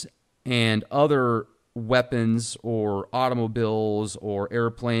tanks and other weapons or automobiles or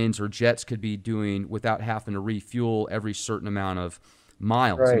airplanes or jets could be doing without having to refuel every certain amount of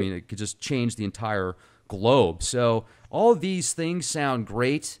miles. I mean, it could just change the entire globe. So all these things sound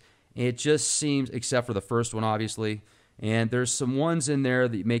great. It just seems, except for the first one, obviously, and there's some ones in there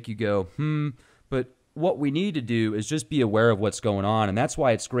that make you go, but what we need to do is just be aware of what's going on. And that's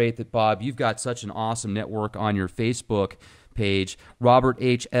why it's great that, Bob, you've got such an awesome network on your Facebook page, Robert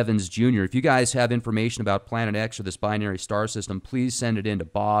H. Evans Jr. If you guys have information about Planet X or this binary star system, please send it in to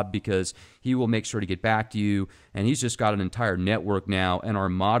Bob, because he will make sure to get back to you. And he's just got an entire network now, an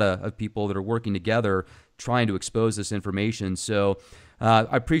armada of people that are working together trying to expose this information. So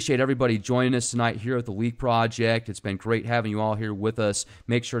I appreciate everybody joining us tonight here at the Leak Project. It's been great having you all here with us.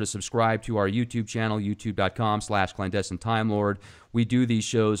 Make sure to subscribe to our YouTube channel, youtube.com/clandestine Time Lord. We do these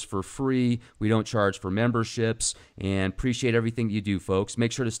shows for free. We don't charge for memberships, and appreciate everything that you do, folks.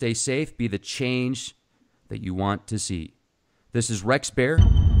 Make sure to stay safe. Be the change that you want to see. This is Rex Bear.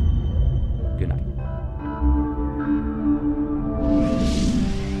 Good night.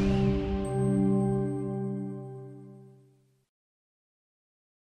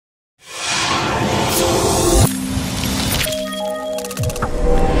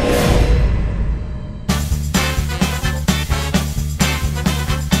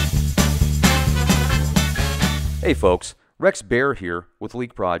 Hey folks, Rex Bear here with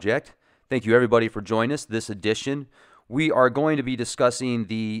Leak Project. Thank you everybody for joining us this edition. We are going to be discussing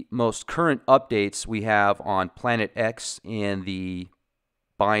the most current updates we have on Planet X and the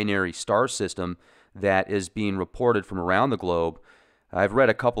binary star system that is being reported from around the globe. I've read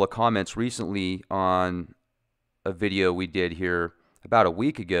a couple of comments recently on a video we did here about a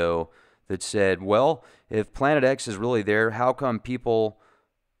week ago that said, well, if Planet X is really there, how come people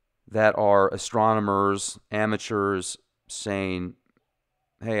that are astronomers, amateurs, saying,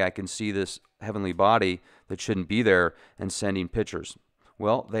 hey, I can see this heavenly body that shouldn't be there, and sending pictures?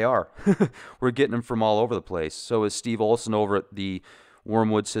 Well, they are. We're getting them from all over the place. So is Steve Olson over at the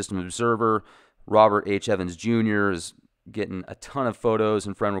Wormwood System Observer. Robert H. Evans Jr. is getting a ton of photos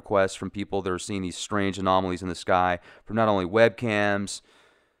and friend requests from people that are seeing these strange anomalies in the sky from not only webcams,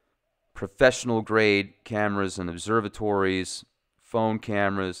 professional grade cameras and observatories, phone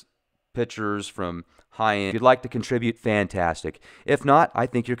cameras, pictures from high-end. If you'd like to contribute, fantastic. If not, I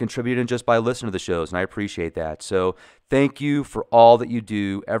think you're contributing just by listening to the shows, and I appreciate that. So thank you for all that you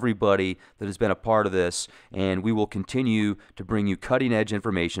do, everybody that has been a part of this, and we will continue to bring you cutting-edge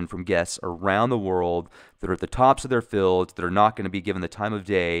information from guests around the world that are at the tops of their fields, that are not going to be given the time of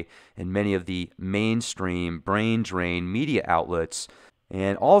day in many of the mainstream, brain-drain media outlets.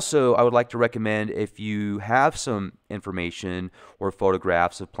 And also, I would like to recommend, if you have some information or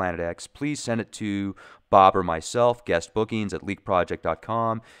photographs of Planet X, please send it to Bob or myself. Guest bookings at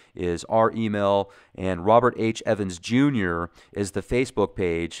leakproject.com is our email. And Robert H. Evans Jr. is the Facebook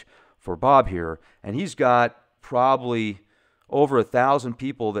page for Bob here. And he's got probably over 1,000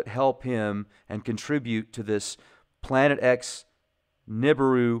 people that help him and contribute to this Planet X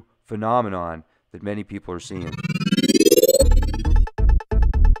Nibiru phenomenon that many people are seeing.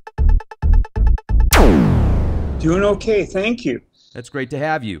 Doing okay, thank you. That's great to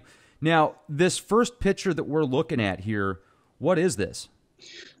have you. Now, this first picture that we're looking at here, what is this?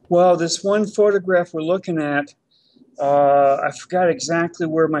 Well, this one photograph we're looking at, I forgot exactly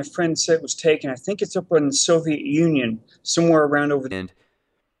where my friend said it was taken. I think it's up in the Soviet Union, somewhere around over there. And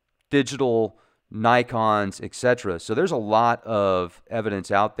digital Nikons, etc. So there's a lot of evidence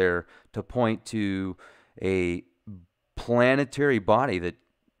out there to point to a planetary body that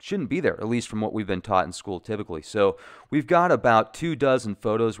shouldn't be there, at least from what we've been taught in school typically. So we've got about 24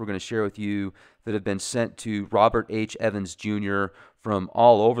 photos we're going to share with you that have been sent to Robert H. Evans Jr. from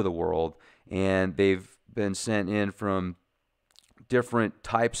all over the world, and they've been sent in from different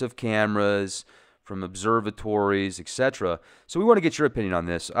types of cameras, from observatories, etc. So we want to get your opinion on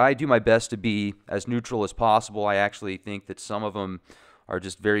this. I do my best to be as neutral as possible. I actually think that some of them are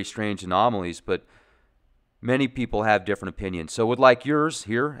just very strange anomalies, but many people have different opinions. So would like yours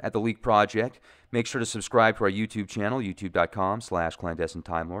here at the Leak Project. Make sure to subscribe to our YouTube channel,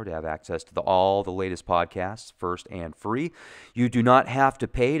 youtube.com/clandestineTimeLord, to have access to all the latest podcasts, first and free. You do not have to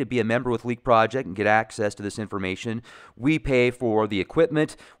pay to be a member with Leak Project and get access to this information. We pay for the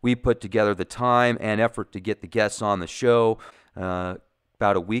equipment. We put together the time and effort to get the guests on the show. About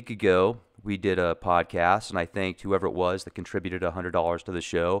a week ago, we did a podcast, and I thanked whoever it was that contributed $100 to the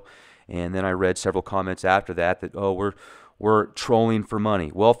show. And then I read several comments after that oh, we're trolling for money.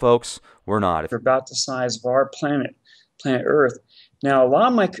 Well, folks, we're not. They're about the size of our planet Earth. Now, a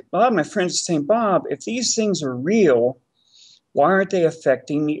lot of my friends are saying, Bob, if these things are real, why aren't they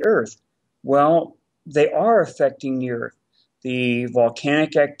affecting the Earth? Well, they are affecting the Earth. The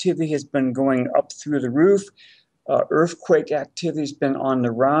volcanic activity has been going up through the roof. Earthquake activity has been on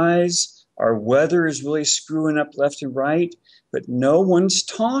the rise. Our weather is really screwing up left and right. But no one's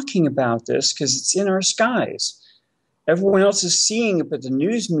talking about this because it's in our skies. Everyone else is seeing it, but the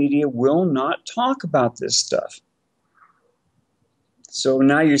news media will not talk about this stuff. So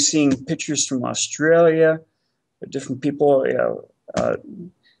now you're seeing pictures from Australia, different people,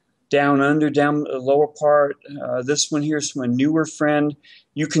 down under, down the lower part. This one here is from a newer friend.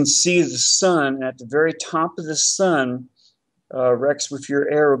 You can see the sun, and at the very top of the sun, Rex, with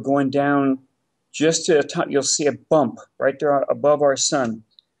your arrow going down just to the top, you'll see a bump right there above our sun.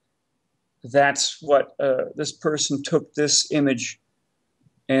 That's what this person took this image,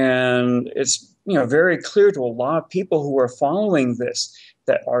 and it's very clear to a lot of people who are following this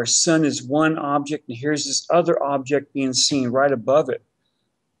that our sun is one object, and here's this other object being seen right above it.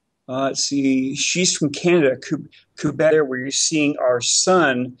 Let's see, she's from Canada, Quebec, there where you're seeing our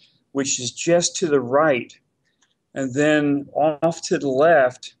sun, which is just to the right, and then off to the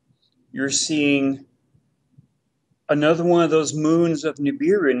left, you're seeing another one of those moons of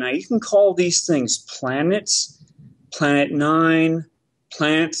Nibiru. Now, you can call these things planets, Planet 9,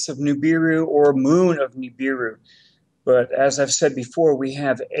 planets of Nibiru, or moon of Nibiru. But as I've said before, we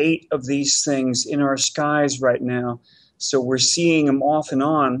have 8 of these things in our skies right now. So we're seeing them off and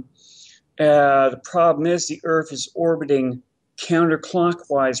on. The problem is the Earth is orbiting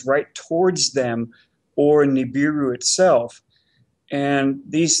counterclockwise right towards them, or Nibiru itself. And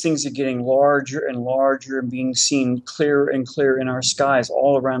these things are getting larger and larger and being seen clearer and clearer in our skies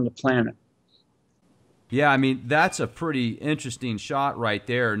all around the planet. Yeah, I mean, that's a pretty interesting shot right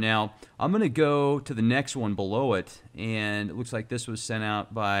there. Now, I'm going to go to the next one below it, and it looks like this was sent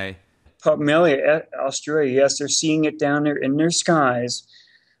out by Papua, Australia. Yes, they're seeing it down there in their skies.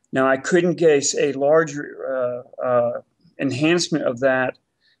 Now, I couldn't get a larger enhancement of that,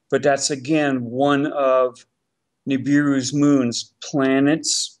 but that's, again, one of Nibiru's moons,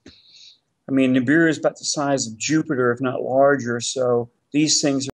 planets. I mean, Nibiru is about the size of Jupiter, if not larger, so these things